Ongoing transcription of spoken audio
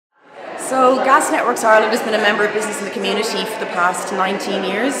So Gas Networks Ireland has been a member of Business in the Community for the past 19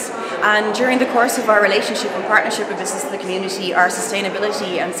 years, and during the course of our relationship and partnership with Business in the Community, our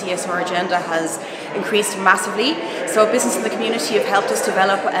sustainability and CSR agenda has increased massively. So Business in the Community have helped us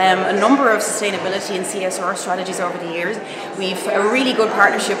develop a number of sustainability and CSR strategies over the years. We've a really good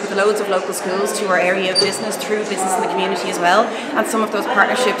partnership with loads of local schools to our area of business through Business in the Community as well, and some of those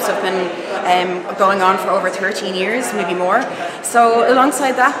partnerships have been going on for over 13 years, maybe more. So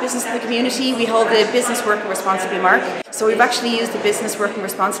alongside that, Business in the Community, we hold the Business Working Responsibly mark. So we've actually used the Business Working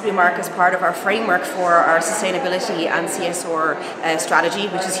Responsibly mark as part of our framework for our sustainability and CSR strategy,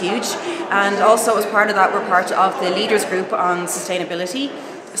 which is huge. And also as part of that, we're part of the Leaders Group on Sustainability.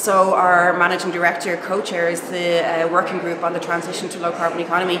 So our Managing Director co-chairs the working group on the transition to low carbon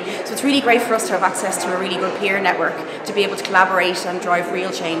economy. So it's really great for us to have access to a really good peer network to be able to collaborate and drive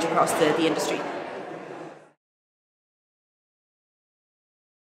real change across the industry.